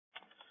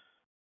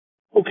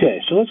Okay,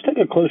 so let's take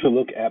a closer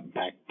look at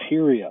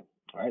bacteria.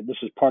 All right, this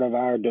is part of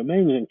our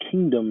domains and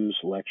kingdoms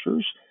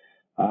lectures.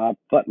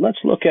 But let's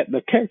look at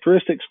the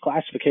characteristics,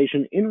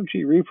 classification,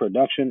 energy,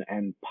 reproduction,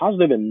 and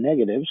positive and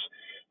negatives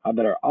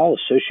that are all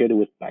associated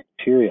with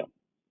bacteria.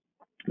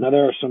 Now,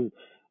 there are some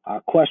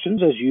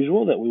questions, as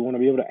usual, that we want to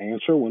be able to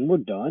answer when we're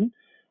done.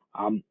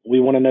 We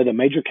want to know the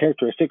major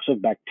characteristics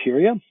of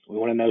bacteria. We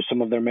want to know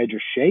some of their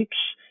major shapes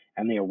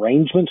and the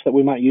arrangements that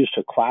we might use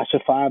to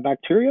classify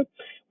bacteria.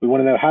 We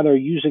want to know how they're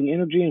using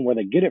energy and where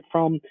they get it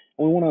from. And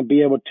we want to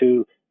be able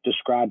to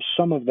describe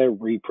some of their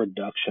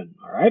reproduction.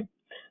 All right.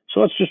 So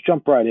let's just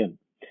jump right in.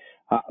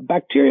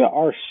 Bacteria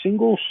are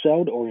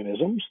single-celled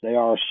organisms. They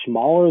are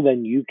smaller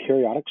than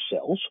eukaryotic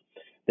cells.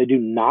 They do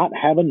not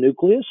have a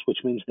nucleus,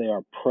 which means they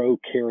are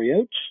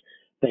prokaryotes.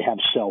 They have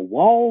cell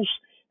walls,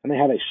 and they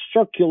have a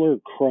circular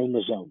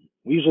chromosome.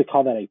 We usually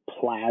call that a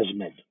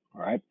plasmid,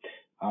 all right?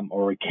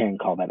 Or we can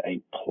call that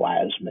a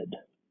plasmid.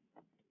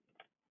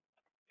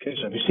 Okay,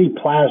 so if you see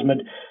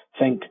plasmid,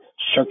 think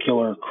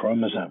circular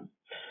chromosome.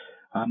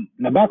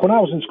 Now, back when I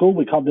was in school,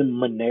 we called them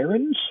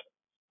monarins,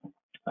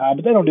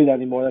 but they don't do that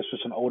anymore. That's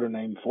just an older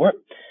name for it.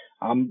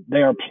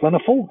 They are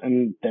plentiful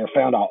and they're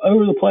found all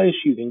over the place.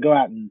 You can go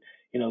out and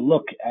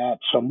look at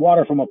some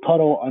water from a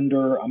puddle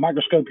under a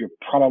microscope. You're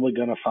probably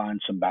going to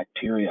find some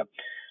bacteria.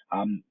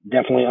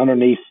 Definitely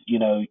underneath,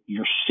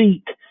 your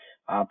seat,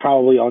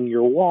 probably on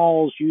your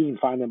walls. You even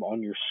find them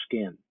on your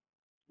skin.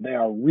 They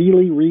are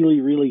really,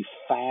 really, really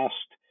fast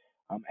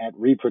at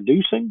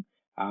reproducing,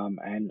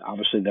 and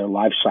obviously their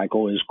life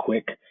cycle is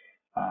quick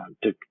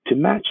to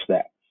match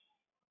that.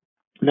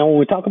 Now, when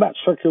we talk about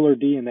circular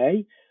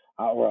DNA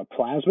or a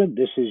plasmid,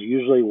 this is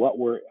usually what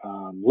we're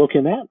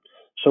looking at.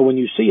 So when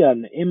you see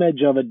an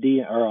image of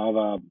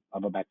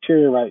a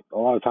bacteria, right, a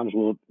lot of times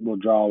we'll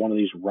draw one of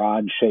these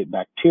rod-shaped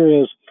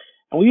bacteria,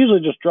 and we usually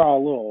just draw a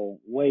little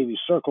wavy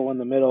circle in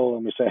the middle,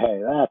 and we say,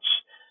 hey,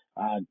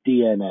 that's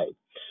DNA.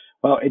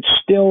 Well, it's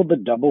still the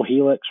double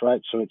helix,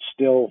 right? So it's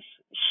still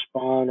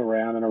spun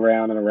around and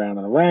around and around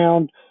and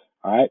around,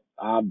 all right?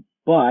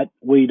 But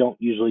we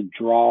don't usually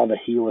draw the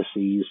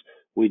helices.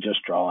 We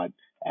just draw it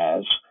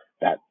as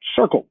that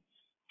circle.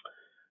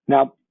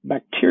 Now,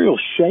 bacterial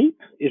shape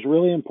is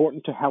really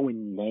important to how we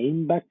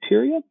name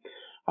bacteria.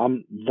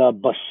 The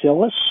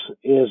bacillus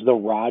is the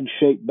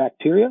rod-shaped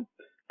bacteria.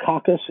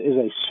 Coccus is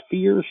a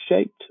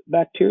sphere-shaped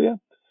bacteria.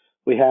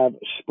 We have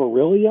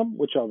Spirillum,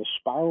 which are the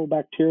spiral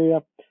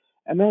bacteria.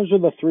 And those are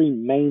the three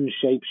main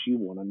shapes you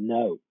want to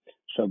know.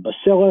 So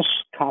bacillus,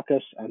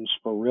 coccus, and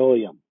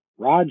Spirillum.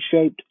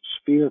 Rod-shaped,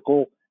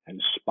 spherical,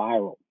 and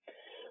spiral.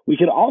 We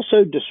could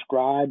also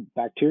describe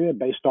bacteria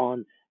based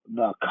on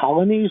the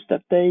colonies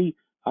that they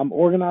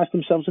organize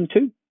themselves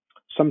into.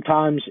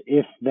 Sometimes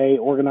if they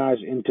organize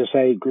into,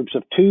 say, groups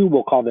of two,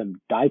 we'll call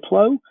them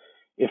diplo.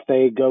 If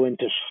they go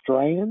into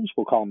strands,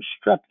 we'll call them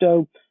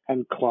strepto,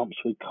 and clumps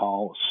we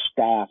call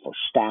staph or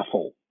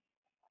staphyle.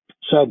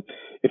 So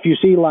if you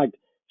see like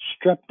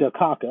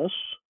Streptococcus,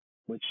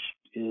 which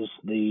is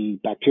the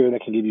bacteria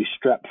that can give you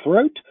strep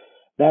throat,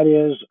 that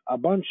is a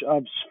bunch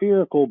of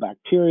spherical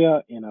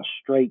bacteria in a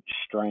straight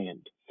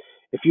strand.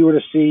 If you were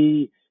to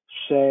see,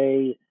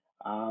 say,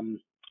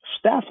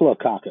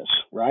 Staphylococcus,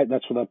 right?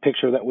 That's the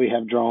picture that we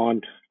have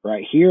drawn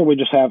right here. We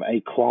just have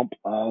a clump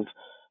of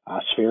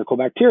spherical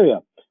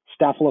bacteria.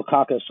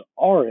 Staphylococcus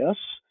aureus,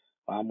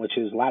 which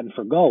is Latin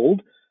for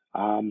gold,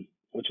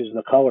 which is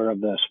the color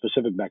of the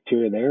specific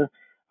bacteria there,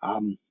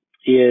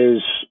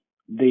 is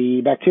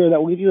the bacteria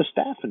that will give you a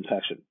staph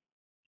infection.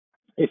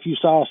 If you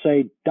saw,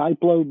 say,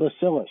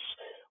 Diplobacillus,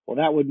 well,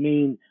 that would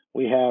mean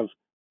we have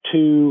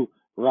two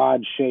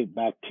rod-shaped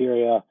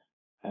bacteria,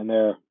 and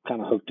they're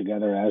kind of hooked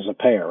together as a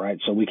pair, right?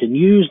 So we can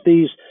use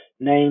these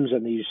names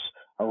and these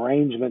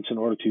arrangements in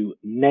order to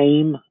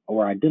name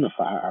or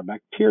identify our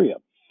bacteria.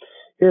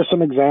 Here are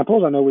some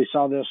examples. I know we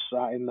saw this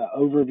in the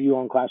overview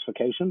on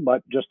classification,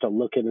 but just to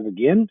look at it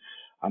again,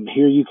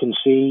 here you can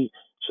see,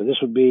 so this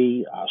would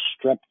be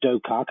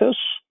Streptococcus,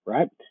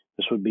 right?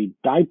 This would be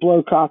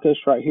Diplococcus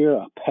right here,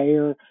 a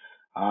pair.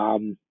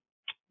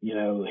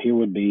 Here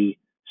would be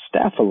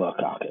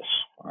Staphylococcus,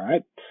 all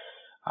right?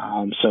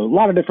 So a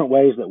lot of different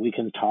ways that we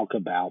can talk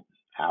about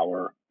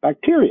our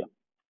bacteria.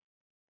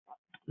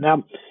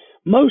 Now,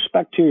 most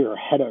bacteria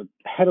are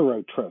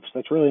heterotrophs.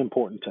 That's really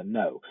important to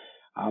know.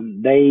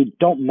 They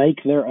don't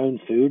make their own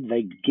food.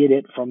 They get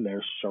it from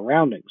their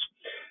surroundings.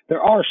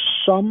 There are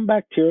some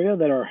bacteria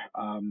that are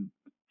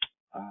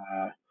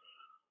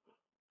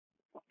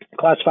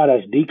classified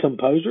as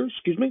decomposers,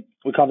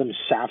 We call them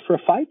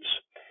saprophytes.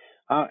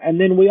 And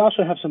then we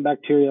also have some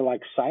bacteria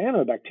like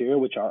cyanobacteria,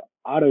 which are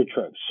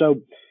autotrophs.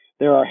 So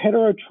there are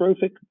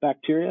heterotrophic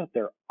bacteria,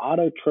 there are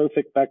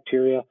autotrophic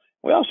bacteria.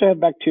 We also have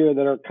bacteria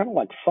that are kind of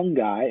like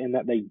fungi in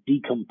that they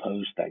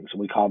decompose things. And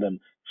we call them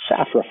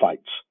saprophytes.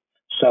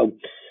 So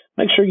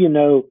make sure you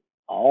know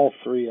all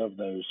three of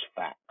those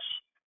facts.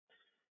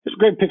 This is a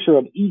great picture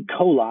of E.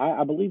 coli.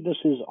 I believe this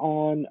is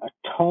on a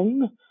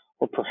tongue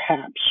or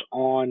perhaps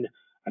on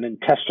an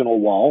intestinal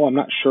wall. I'm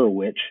not sure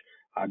which,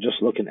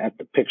 just looking at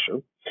the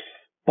picture.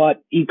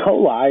 But E.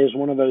 coli is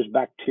one of those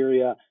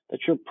bacteria that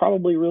you're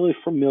probably really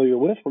familiar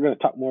with. We're going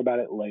to talk more about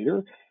it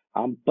later.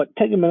 But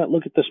take a minute,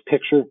 look at this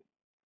picture,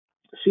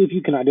 see if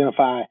you can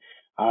identify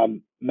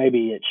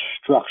maybe its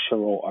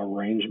structural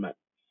arrangement.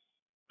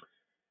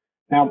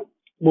 Now,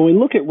 when we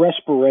look at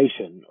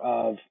respiration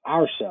of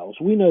our cells,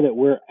 we know that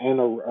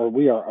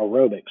we are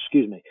aerobic.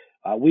 Excuse me.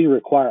 We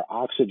require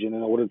oxygen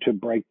in order to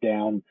break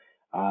down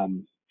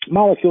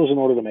molecules in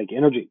order to make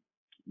energy.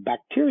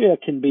 Bacteria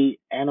can be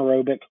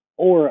anaerobic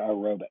or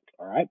aerobic.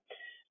 All right,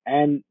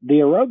 and the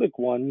aerobic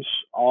ones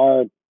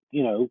are,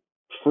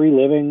 free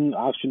living.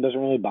 Oxygen doesn't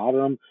really bother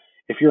them.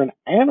 If you're an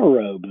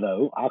anaerobe,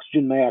 though,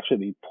 oxygen may actually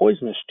be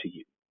poisonous to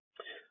you.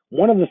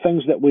 One of the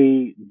things that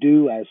we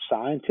do as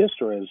scientists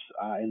or as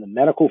in the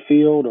medical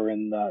field or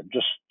in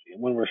just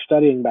when we're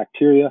studying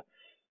bacteria,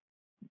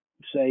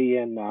 say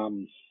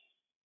in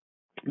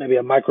maybe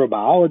a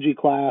microbiology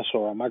class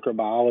or a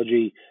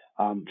microbiology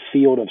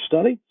field of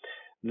study,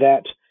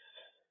 that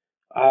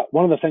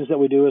one of the things that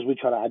we do is we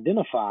try to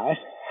identify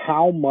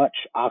how much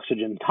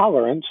oxygen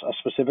tolerance a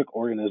specific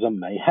organism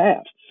may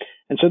have.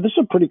 And so this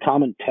is a pretty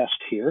common test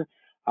here.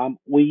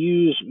 We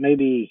use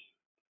maybe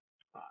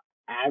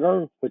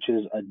agar, which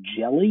is a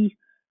jelly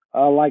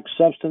like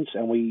substance,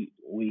 and we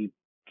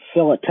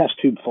fill a test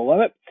tube full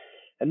of it,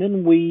 and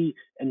then we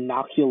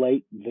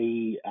inoculate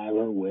the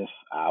agar with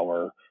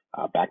our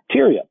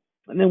bacteria,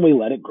 and then we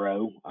let it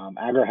grow.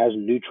 Agar has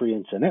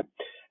nutrients in it,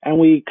 and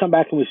we come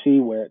back and we see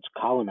where it's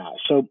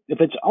colonized. So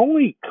if it's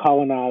only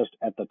colonized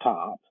at the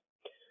top,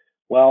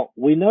 well,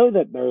 we know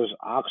that there's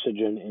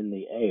oxygen in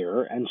the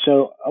air, and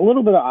so a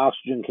little bit of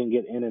oxygen can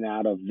get in and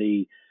out of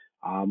the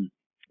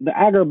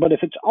agar, but if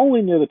it's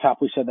only near the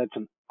top, we said that's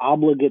an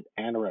obligate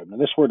anaerobe. Now,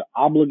 this word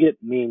obligate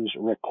means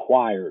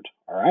required,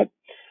 all right?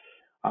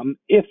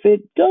 If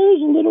it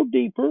goes a little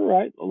deeper,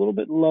 right, a little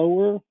bit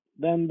lower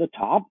than the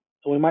top,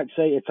 we might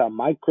say it's a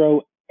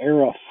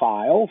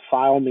microaerophile.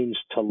 Phile means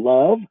to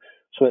love,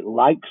 so it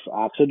likes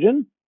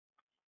oxygen.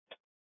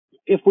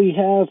 If we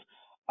have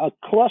a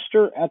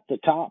cluster at the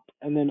top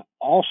and then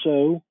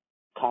also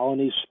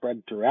colonies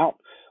spread throughout,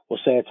 we'll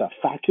say it's a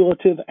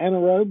facultative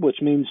anaerobe,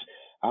 which means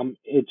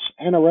it's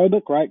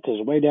anaerobic, right? Because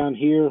way down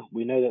here,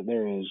 we know that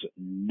there is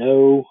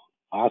no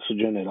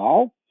oxygen at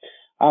all,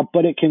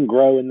 but it can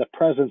grow in the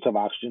presence of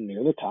oxygen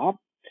near the top.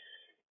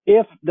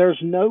 If there's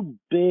no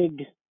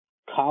big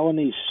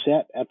colonies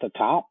set at the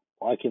top,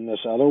 like in this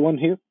other one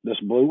here, this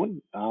blue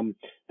one,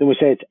 then we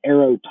say it's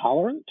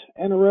aerotolerant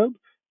anaerobe.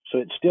 So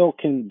it still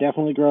can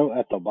definitely grow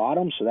at the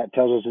bottom. So that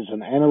tells us it's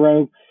an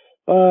anaerobe,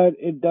 but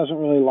it doesn't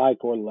really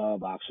like or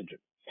love oxygen.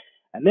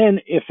 And then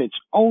if it's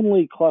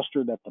only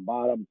clustered at the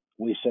bottom,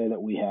 we say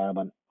that we have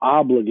an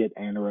obligate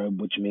anaerobe,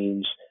 which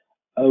means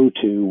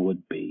O2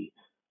 would be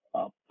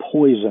a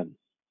poison.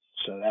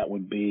 So that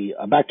would be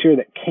a bacteria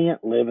that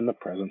can't live in the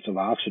presence of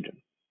oxygen.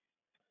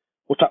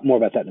 We'll talk more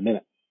about that in a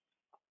minute.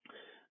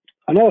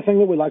 Another thing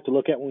that we like to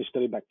look at when we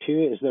study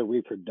bacteria is their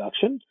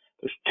reproduction.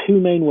 There's two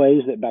main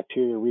ways that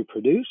bacteria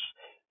reproduce.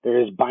 There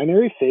is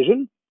binary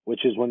fission,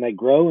 which is when they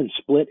grow and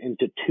split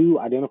into two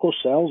identical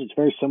cells. It's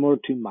very similar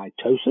to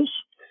mitosis.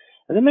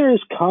 And then there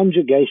is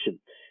conjugation.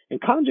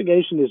 And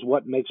conjugation is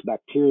what makes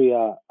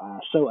bacteria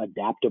so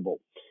adaptable.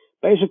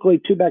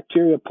 Basically, two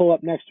bacteria pull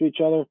up next to each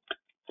other,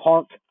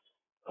 park,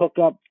 hook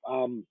up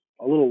a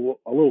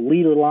little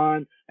leader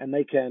line, and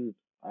they can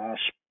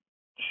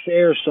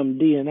share some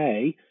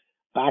DNA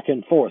back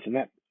and forth. And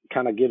that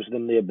kind of gives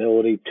them the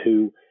ability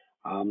to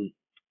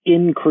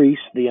increase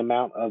the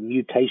amount of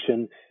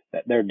mutation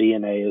that their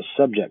DNA is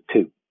subject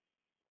to.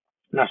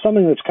 Now,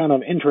 something that's kind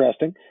of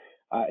interesting,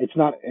 it's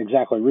not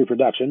exactly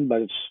reproduction,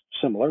 but it's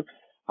similar.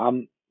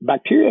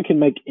 Bacteria can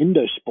make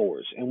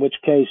endospores, in which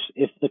case,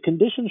 if the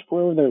conditions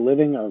for where they're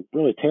living are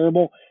really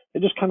terrible, they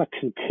just kind of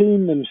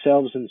cocoon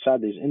themselves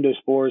inside these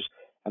endospores,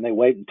 and they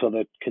wait until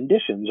the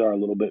conditions are a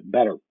little bit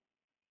better.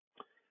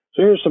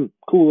 So here's some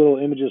cool little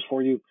images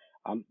for you.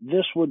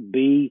 This would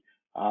be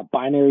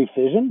binary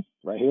fission.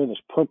 Right here, this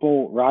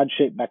purple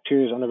rod-shaped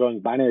bacteria is undergoing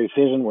binary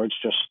fission, where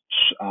it's just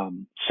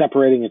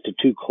separating into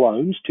two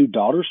clones, two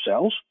daughter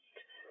cells.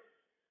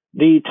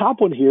 The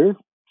top one here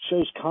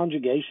shows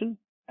conjugation,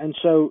 and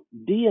so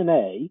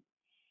DNA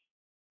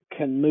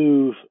can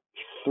move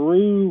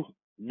through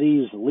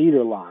these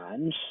leader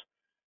lines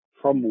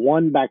from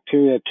one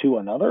bacteria to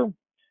another,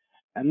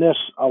 and this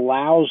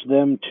allows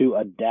them to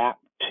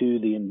adapt to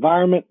the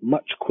environment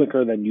much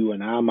quicker than you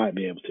and I might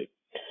be able to.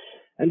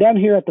 And down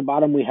here at the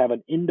bottom, we have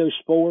an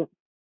endospore,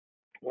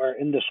 where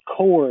in this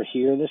core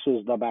here, this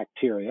is the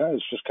bacteria.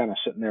 It's just kind of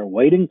sitting there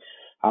waiting.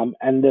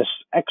 And this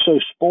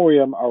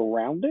exosporium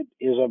around it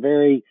is a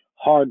very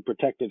hard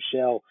protective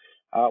shell,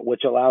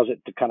 which allows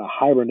it to kind of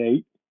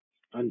hibernate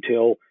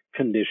until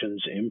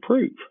conditions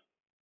improve.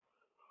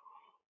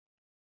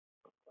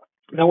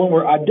 Now, when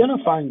we're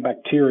identifying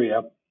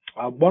bacteria,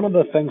 one of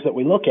the things that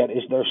we look at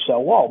is their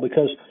cell wall,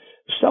 because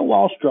the cell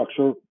wall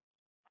structure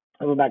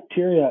of a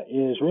bacteria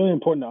is really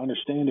important to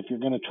understand if you're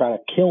going to try to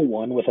kill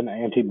one with an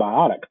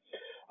antibiotic.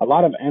 A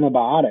lot of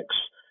antibiotics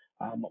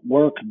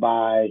work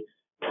by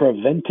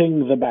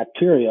preventing the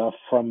bacteria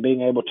from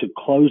being able to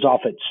close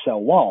off its cell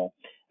wall.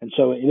 And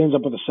so it ends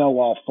up with a cell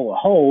wall full of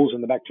holes,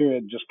 and the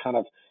bacteria just kind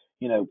of,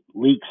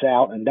 leaks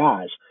out and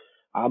dies.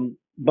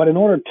 But in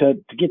order to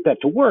get that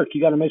to work,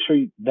 you got to make sure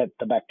that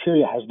the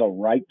bacteria has the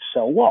right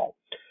cell wall.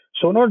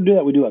 So in order to do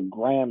that, we do a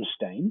Gram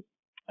stain.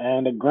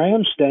 And a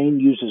Gram stain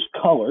uses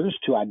colors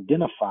to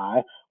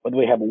identify whether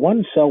we have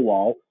one cell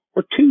wall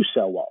or two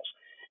cell walls.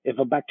 If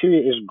a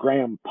bacteria is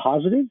Gram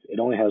positive, it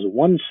only has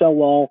one cell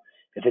wall.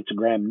 If it's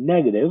Gram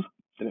negative,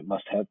 then it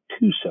must have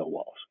two cell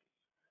walls.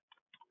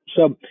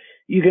 So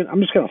I'm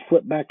just going to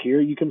flip back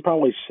here. You can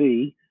probably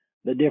see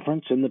the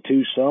difference in the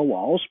two cell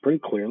walls pretty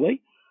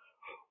clearly.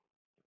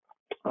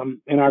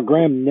 In our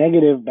Gram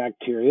negative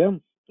bacteria,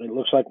 it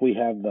looks like we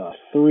have the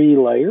three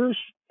layers.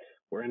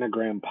 Where in a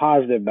Gram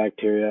positive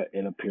bacteria,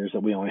 it appears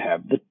that we only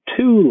have the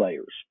two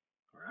layers.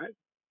 All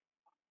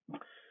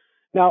right.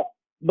 Now,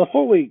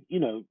 before we,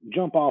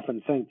 jump off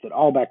and think that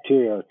all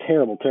bacteria are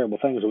terrible, terrible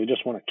things and we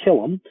just want to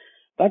kill them,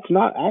 that's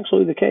not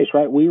actually the case,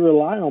 right? We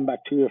rely on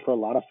bacteria for a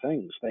lot of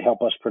things. They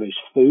help us produce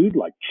food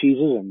like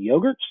cheeses and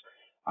yogurts.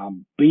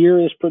 Beer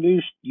is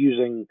produced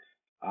using,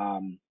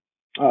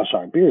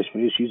 beer is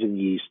produced using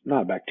yeast,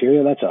 not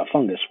bacteria. That's a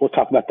fungus. We'll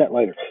talk about that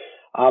later.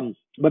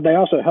 But they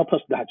also help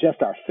us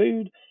digest our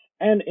food.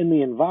 And in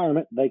the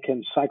environment, they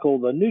can cycle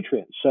the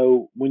nutrients.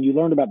 So when you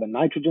learn about the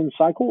nitrogen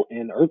cycle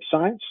in earth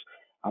science,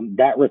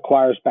 that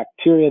requires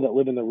bacteria that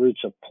live in the roots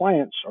of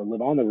plants or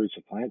live on the roots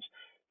of plants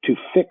to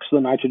fix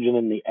the nitrogen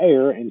in the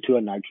air into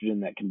a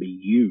nitrogen that can be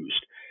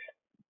used.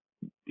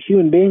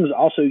 Human beings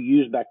also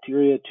use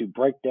bacteria to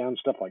break down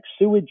stuff like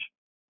sewage,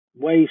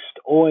 waste,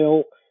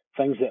 oil,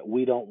 things that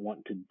we don't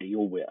want to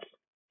deal with.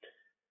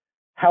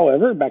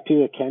 However,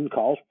 bacteria can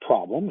cause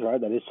problems, right?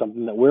 That is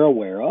something that we're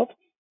aware of.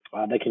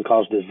 They can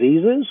cause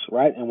diseases,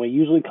 right? And we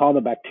usually call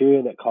the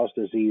bacteria that cause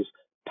disease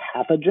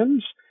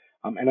pathogens.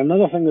 And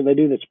another thing that they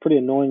do that's pretty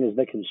annoying is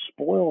they can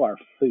spoil our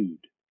food.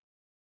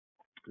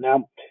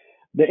 Now,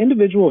 the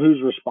individual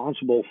who's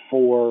responsible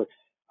for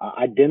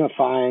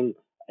identifying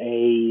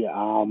a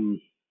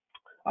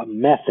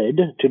method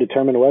to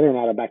determine whether or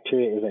not a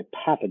bacteria is a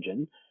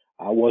pathogen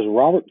was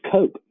Robert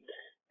Koch.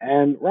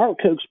 And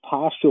Robert Koch's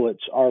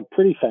postulates are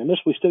pretty famous.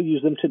 We still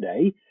use them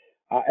today.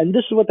 And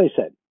this is what they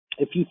said.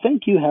 If you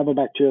think you have a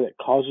bacteria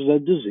that causes a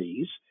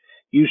disease,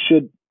 you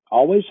should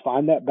always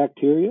find that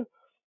bacteria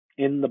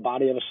in the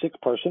body of a sick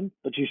person,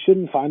 but you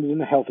shouldn't find it in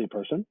a healthy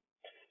person.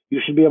 You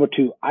should be able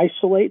to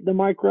isolate the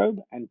microbe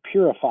and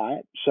purify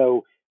it.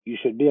 So you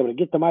should be able to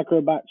get the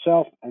microbe by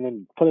itself and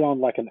then put it on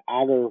like an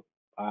agar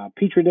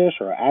petri dish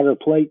or an agar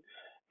plate,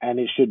 and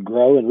it should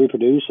grow and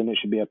reproduce, and it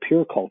should be a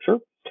pure culture.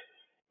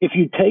 If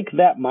you take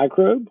that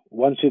microbe,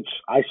 once it's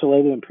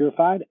isolated and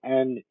purified,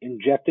 and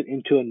inject it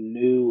into a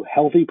new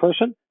healthy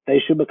person, they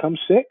should become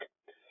sick.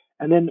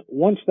 And then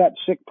once that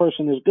sick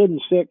person is good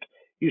and sick,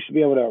 you should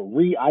be able to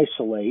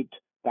re-isolate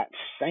that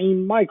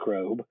same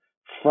microbe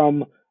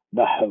from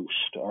the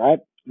host, all right?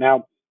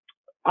 Now,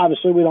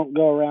 obviously, we don't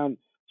go around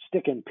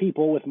sticking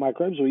people with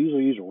microbes. We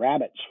usually use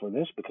rabbits for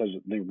this because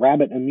the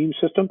rabbit immune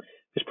system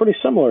is pretty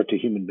similar to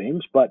human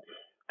beings, but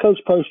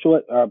Koch's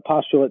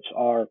postulates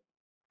are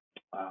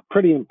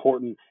pretty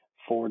important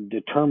for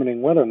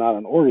determining whether or not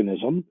an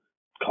organism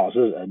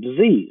causes a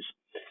disease.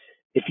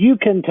 If you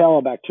can tell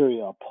a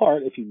bacteria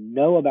apart, if you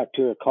know a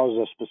bacteria causes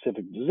a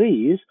specific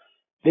disease,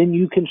 then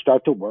you can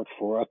start to work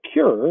for a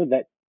cure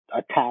that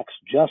attacks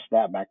just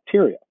that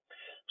bacteria.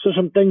 So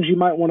some things you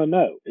might want to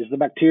know. Is the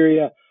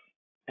bacteria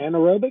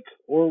anaerobic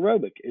or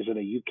aerobic? Is it a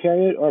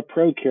eukaryote or a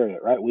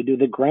prokaryote, right? We do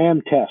the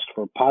Gram test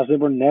for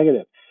positive or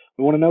negative.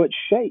 We want to know its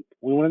shape.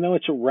 We want to know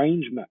its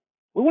arrangement.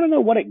 We want to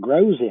know what it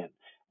grows in.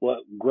 Will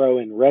it grow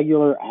in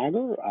regular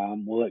agar?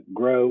 Will it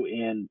grow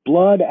in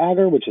blood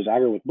agar, which is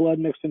agar with blood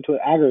mixed into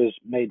it? Agar is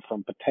made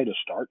from potato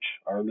starch,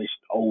 or at least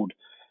old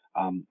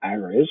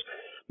agar is.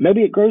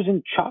 Maybe it grows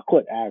in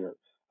chocolate agar.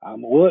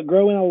 Will it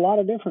grow in a lot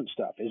of different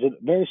stuff? Is it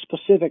very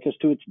specific as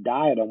to its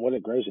diet on what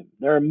it grows in?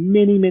 There are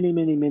many, many,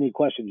 many, many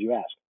questions you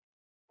ask.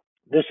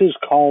 This is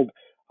called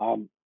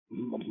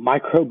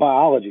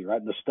microbiology,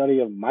 right? The study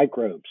of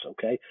microbes,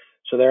 okay?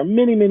 So there are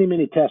many, many,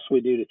 many tests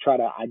we do to try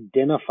to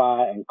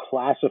identify and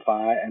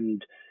classify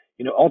and,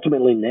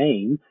 ultimately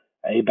name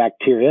a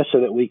bacteria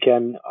so that we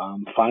can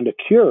find a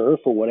cure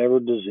for whatever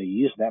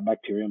disease that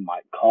bacteria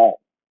might cause.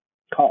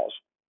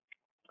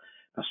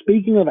 Now,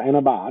 speaking of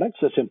antibiotics,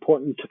 it's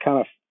important to kind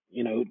of,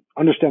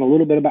 understand a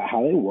little bit about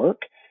how they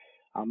work.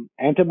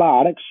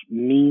 Antibiotics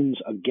means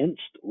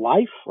against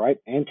life, right?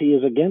 Anti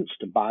is against,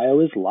 bio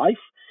is life.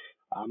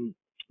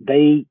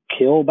 They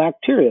kill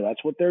bacteria.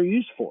 That's what they're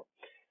used for.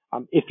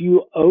 If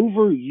you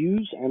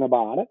overuse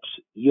antibiotics,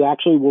 you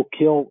actually will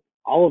kill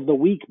all of the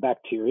weak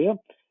bacteria,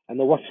 and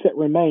the ones that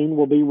remain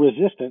will be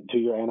resistant to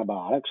your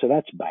antibiotics, so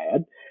that's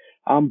bad.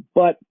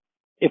 But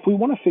if we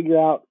want to figure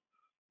out,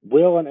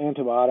 will an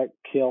antibiotic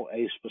kill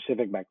a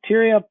specific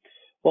bacteria,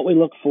 what we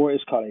look for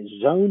is called a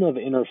zone of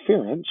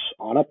interference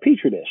on a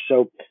petri dish.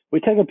 So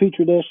we take a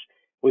petri dish,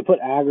 we put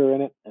agar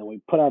in it, and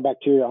we put our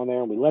bacteria on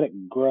there, and we let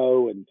it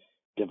grow and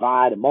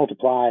divide and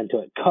multiply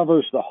until it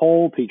covers the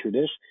whole petri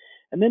dish.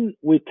 And then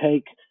we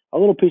take a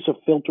little piece of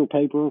filter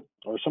paper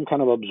or some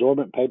kind of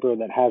absorbent paper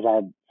that has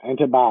our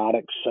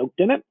antibiotics soaked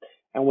in it,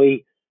 and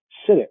we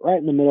sit it right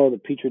in the middle of the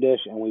petri dish,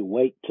 and we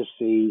wait to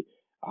see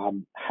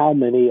how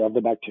many of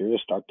the bacteria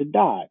start to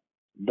die.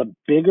 The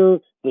bigger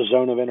the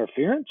zone of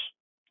interference,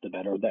 the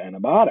better the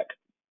antibiotic.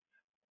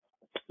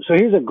 So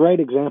here's a great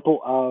example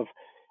of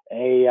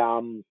a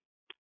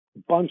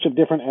bunch of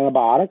different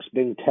antibiotics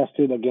being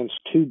tested against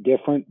two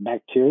different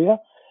bacteria.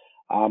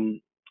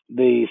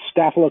 The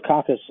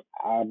Staphylococcus,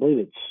 I believe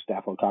it's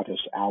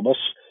Staphylococcus albus,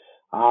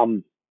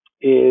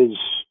 is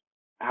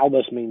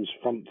albus means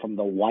from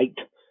the white,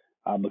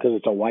 because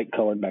it's a white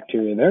colored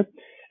bacteria there.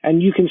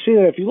 And you can see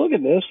that if you look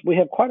at this, we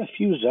have quite a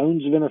few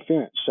zones of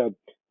interference. So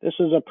this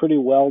is a pretty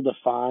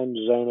well-defined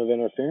zone of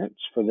interference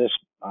for this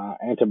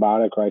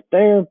antibiotic right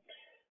there.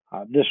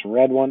 This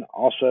red one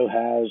also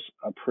has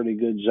a pretty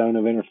good zone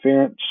of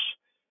interference,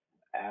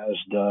 as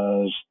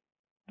does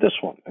this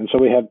one. And so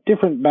we have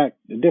different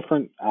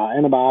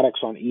antibiotics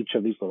on each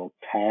of these little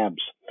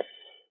tabs.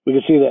 We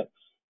can see that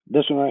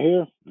this one right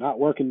here, not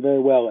working very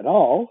well at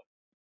all.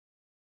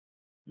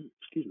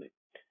 Excuse me.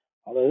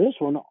 Although this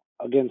one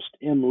against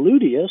M.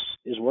 luteus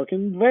is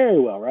working very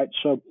well, right?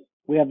 So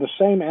we have the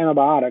same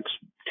antibiotics,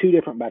 two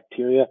different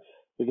bacteria.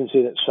 We can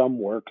see that some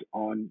work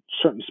on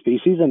certain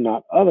species and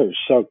not others.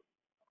 So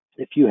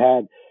if you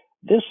had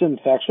this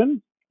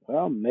infection,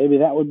 well, maybe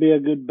that would be a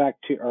good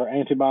bacteria or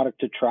antibiotic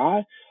to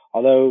try.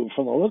 Although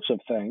from the looks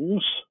of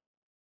things,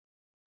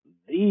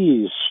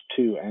 these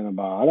two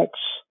antibiotics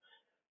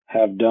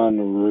have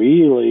done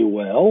really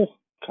well,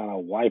 kind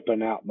of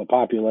wiping out the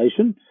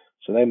population.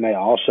 So they may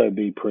also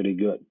be pretty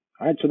good.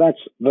 All right, so that's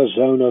the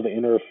zone of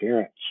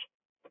interference.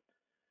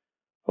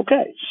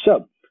 Okay,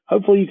 so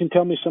hopefully you can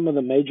tell me some of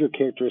the major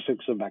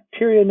characteristics of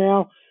bacteria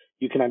now.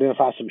 You can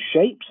identify some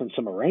shapes and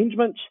some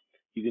arrangements.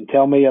 You can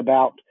tell me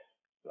about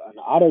an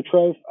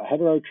autotroph, a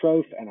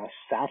heterotroph, and a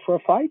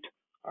saprophyte.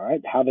 All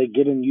right, how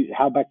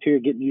bacteria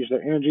get and use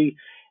their energy,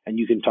 and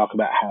you can talk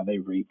about how they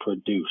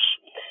reproduce.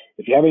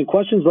 If you have any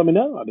questions, let me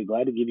know. I'll be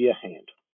glad to give you a hand.